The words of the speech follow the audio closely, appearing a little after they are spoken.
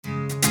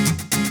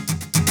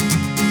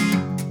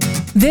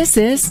This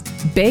is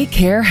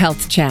Baycare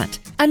Health Chat,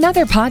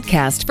 another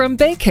podcast from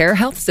Baycare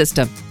Health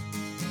System.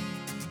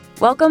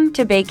 Welcome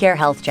to Baycare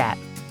Health Chat.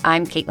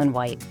 I'm Caitlin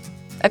White.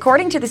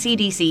 According to the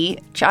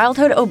CDC,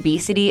 childhood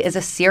obesity is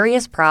a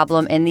serious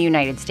problem in the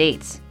United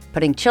States,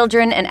 putting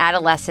children and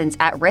adolescents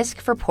at risk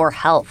for poor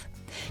health.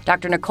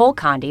 Dr. Nicole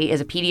Condi is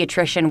a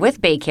pediatrician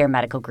with Baycare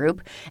Medical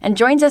Group and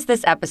joins us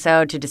this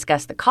episode to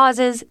discuss the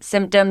causes,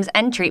 symptoms,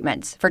 and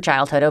treatments for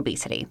childhood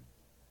obesity.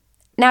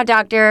 Now,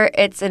 doctor,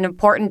 it's an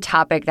important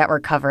topic that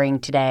we're covering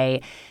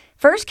today.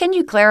 First, can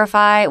you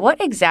clarify what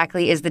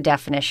exactly is the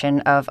definition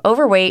of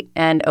overweight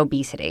and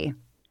obesity?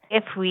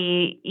 If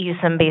we use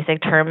some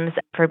basic terms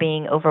for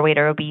being overweight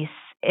or obese,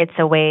 it's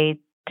a way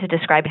to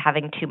describe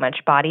having too much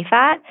body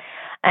fat.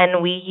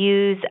 And we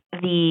use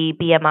the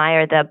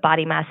BMI or the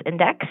body mass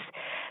index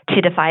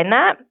to define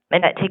that.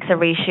 And that takes a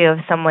ratio of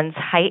someone's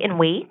height and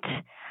weight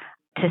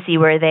to see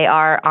where they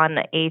are on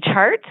a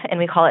chart, and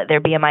we call it their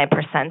BMI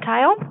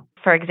percentile.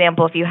 For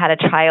example, if you had a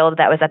child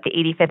that was at the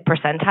 85th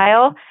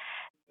percentile,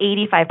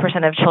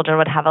 85% of children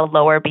would have a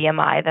lower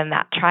BMI than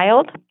that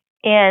child.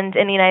 And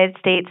in the United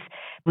States,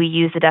 we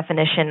use the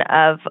definition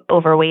of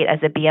overweight as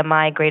a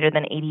BMI greater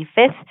than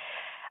 85th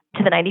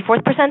to the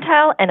 94th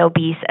percentile and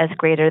obese as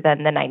greater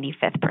than the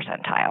 95th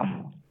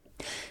percentile.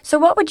 So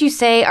what would you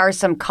say are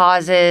some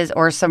causes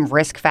or some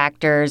risk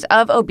factors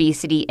of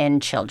obesity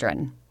in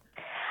children?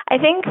 I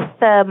think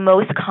the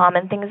most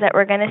common things that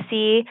we're going to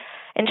see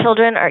in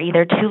children are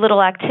either too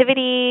little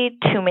activity,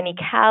 too many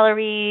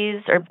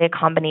calories, or a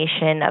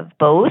combination of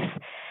both.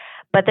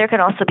 But there can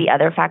also be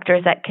other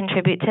factors that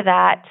contribute to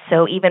that.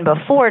 So even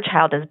before a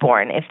child is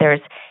born, if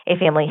there's a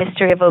family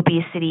history of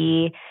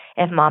obesity,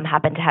 if mom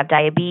happened to have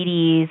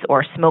diabetes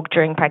or smoke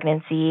during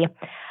pregnancy,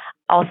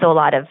 also a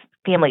lot of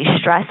family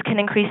stress can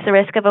increase the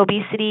risk of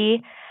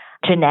obesity.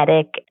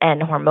 Genetic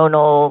and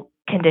hormonal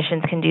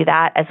conditions can do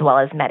that, as well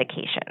as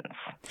medications.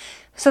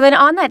 So then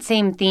on that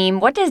same theme,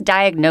 what does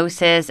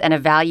diagnosis and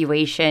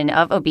evaluation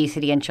of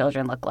obesity in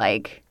children look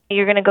like?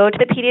 You're going to go to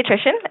the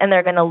pediatrician, and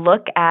they're going to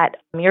look at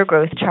your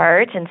growth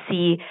chart and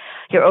see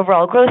your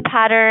overall growth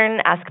pattern,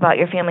 ask about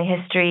your family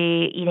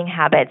history, eating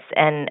habits,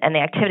 and the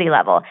activity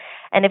level.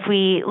 And if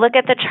we look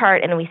at the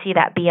chart and we see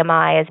that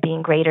BMI as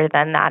being greater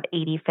than that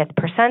 85th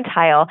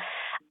percentile,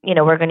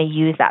 we're going to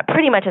use that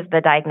pretty much as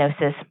the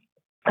diagnosis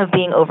of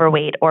being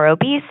overweight or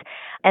obese.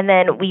 And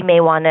then we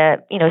may want to,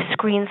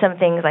 screen some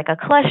things like a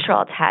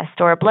cholesterol test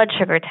or a blood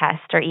sugar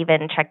test, or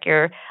even check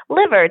your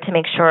liver to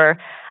make sure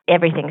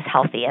everything's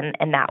healthy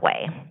in that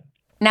way.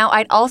 Now,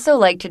 I'd also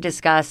like to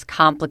discuss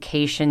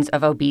complications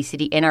of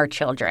obesity in our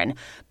children,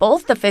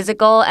 both the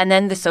physical and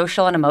then the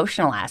social and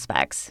emotional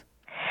aspects.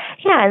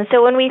 Yeah, and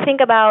so when we think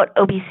about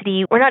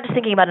obesity, we're not just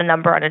thinking about a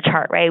number on a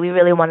chart, right? We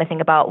really want to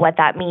think about what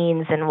that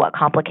means and what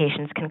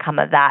complications can come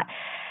of that.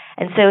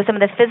 And so some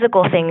of the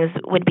physical things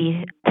would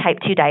be type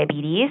 2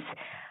 diabetes,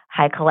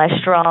 high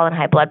cholesterol and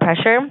high blood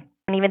pressure,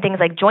 and even things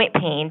like joint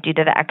pain due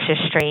to the extra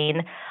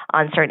strain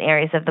on certain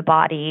areas of the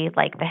body,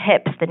 like the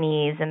hips, the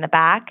knees, and the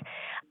back.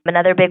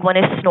 Another big one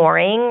is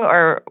snoring,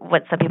 or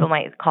what some people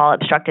might call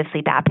obstructive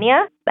sleep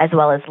apnea, as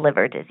well as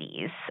liver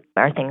disease,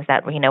 are things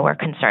that we're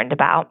concerned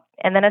about.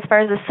 And then as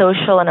far as the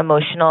social and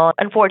emotional,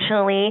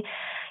 unfortunately,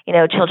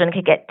 children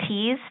could get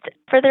teased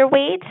for their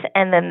weight,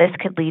 and then this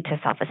could lead to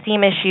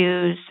self-esteem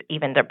issues,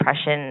 even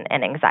depression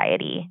and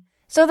anxiety.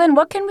 So then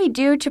what can we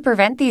do to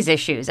prevent these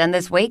issues and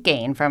this weight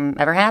gain from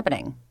ever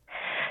happening?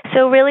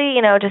 So really,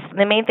 just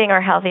the main thing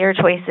are healthier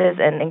choices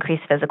and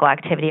increased physical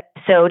activity.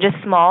 So just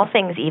small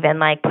things, even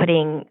like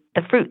putting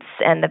the fruits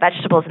and the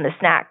vegetables and the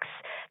snacks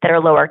that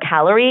are lower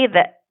calorie,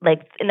 that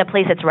like in the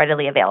place that's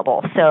readily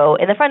available. So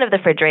in the front of the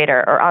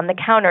refrigerator or on the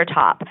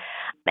countertop,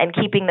 and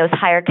keeping those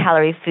higher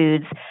calorie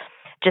foods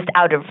just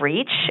out of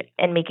reach,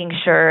 and making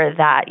sure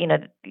that,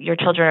 your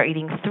children are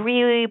eating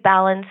 3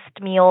 balanced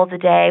meals a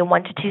day,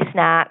 1 to 2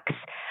 snacks,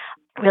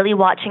 really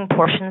watching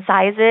portion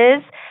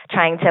sizes,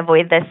 trying to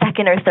avoid the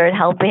second or third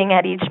helping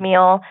at each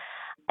meal,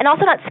 and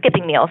also not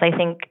skipping meals. I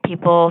think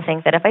people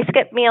think that if I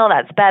skip meal,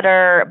 that's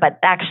better, but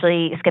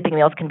actually skipping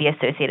meals can be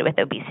associated with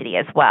obesity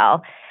as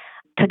well.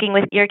 Cooking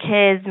with your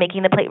kids,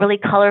 making the plate really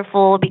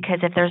colorful, because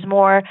if there's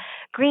more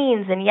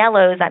greens and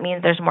yellows, that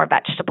means there's more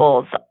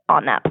vegetables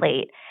on that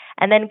plate.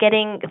 And then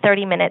getting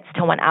 30 minutes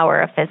to 1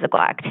 hour of physical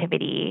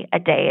activity a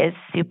day is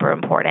super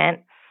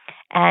important.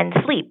 And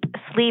sleep.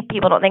 Sleep,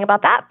 people don't think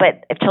about that,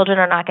 but if children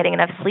are not getting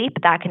enough sleep,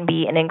 that can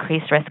be an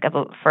increased risk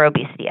for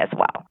obesity as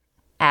well.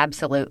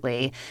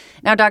 Absolutely.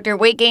 Now, Doctor,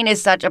 weight gain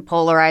is such a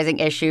polarizing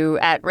issue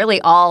at really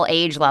all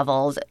age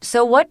levels.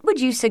 So what would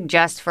you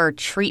suggest for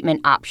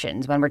treatment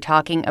options when we're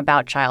talking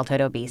about childhood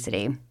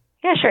obesity?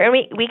 Yeah, sure. And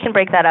we can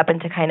break that up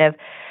into kind of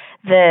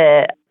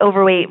the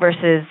overweight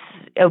versus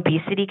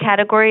obesity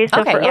categories.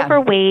 So for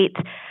overweight,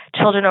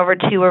 children over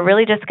 2, we're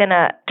really just going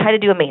to try to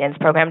do a maintenance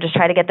program, just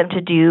try to get them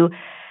to do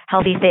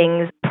healthy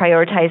things,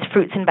 prioritize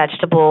fruits and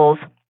vegetables,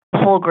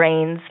 whole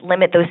grains,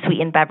 limit those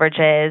sweetened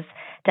beverages,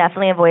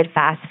 definitely avoid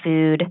fast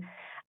food.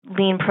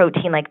 Lean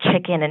protein like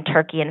chicken and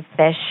turkey and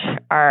fish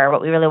are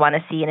what we really want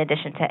to see, in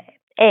addition to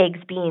eggs,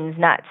 beans,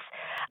 nuts.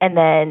 And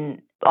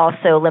then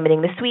Also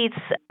limiting the sweets,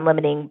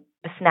 limiting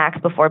snacks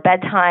before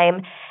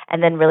bedtime,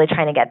 and then really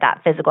trying to get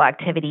that physical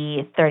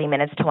activity 30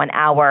 minutes to 1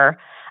 hour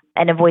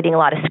and avoiding a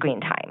lot of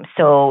screen time.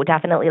 So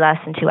definitely less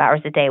than 2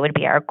 hours a day would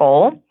be our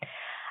goal.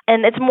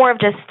 And it's more of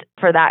just,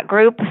 for that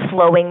group,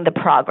 slowing the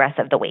progress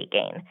of the weight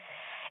gain.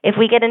 If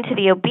we get into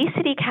the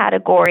obesity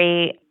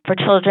category for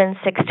children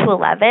 6 to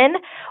 11,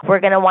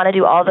 we're going to want to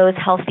do all those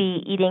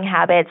healthy eating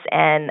habits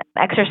and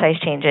exercise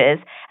changes.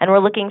 And we're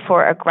looking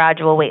for a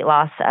gradual weight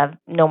loss of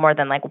no more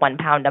than 1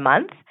 pound a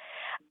month.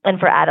 And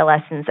for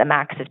adolescents, a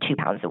max of 2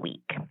 pounds a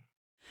week.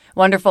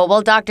 Wonderful.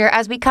 Well, doctor,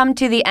 as we come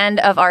to the end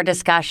of our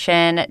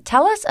discussion,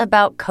 tell us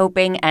about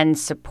coping and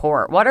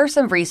support. What are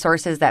some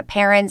resources that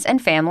parents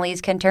and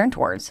families can turn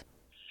towards?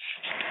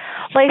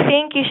 Well, I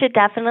think you should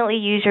definitely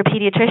use your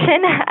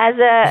pediatrician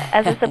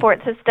as a support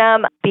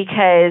system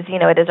because,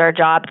 it is our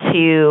job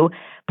to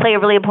play a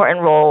really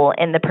important role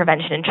in the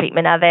prevention and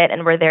treatment of it.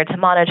 And we're there to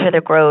monitor the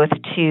growth,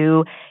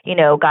 to,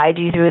 guide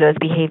you through those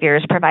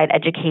behaviors, provide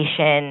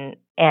education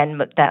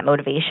and that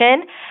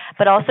motivation,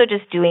 but also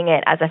just doing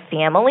it as a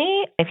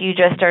family. If you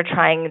just are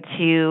trying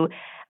to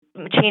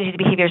change these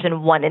behaviors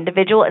in one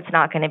individual, it's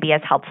not going to be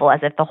as helpful as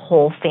if the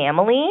whole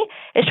family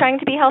is trying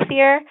to be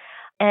healthier.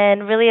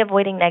 And really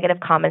avoiding negative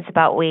comments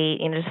about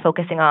weight, just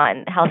focusing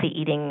on healthy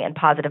eating and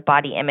positive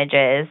body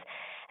images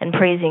and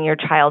praising your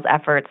child's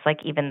efforts, like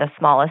even the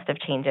smallest of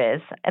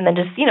changes. And then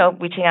just,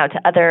 reaching out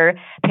to other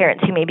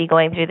parents who may be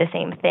going through the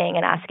same thing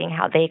and asking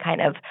how they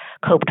kind of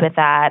coped with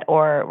that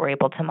or were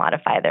able to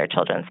modify their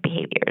children's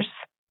behaviors.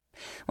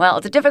 Well,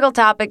 it's a difficult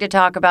topic to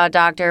talk about,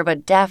 doctor,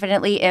 but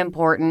definitely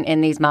important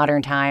in these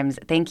modern times.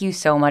 Thank you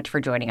so much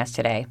for joining us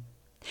today.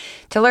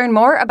 To learn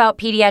more about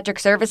pediatric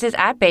services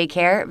at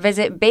BayCare,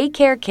 visit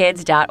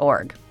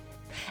baycarekids.org.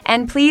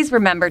 And please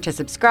remember to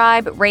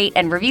subscribe, rate,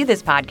 and review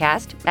this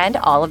podcast and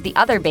all of the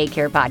other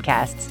BayCare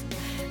podcasts.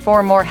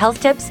 For more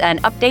health tips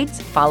and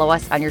updates, follow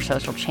us on your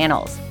social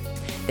channels.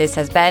 This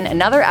has been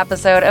another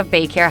episode of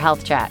BayCare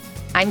Health Chat.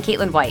 I'm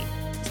Caitlin White.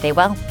 Stay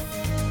well.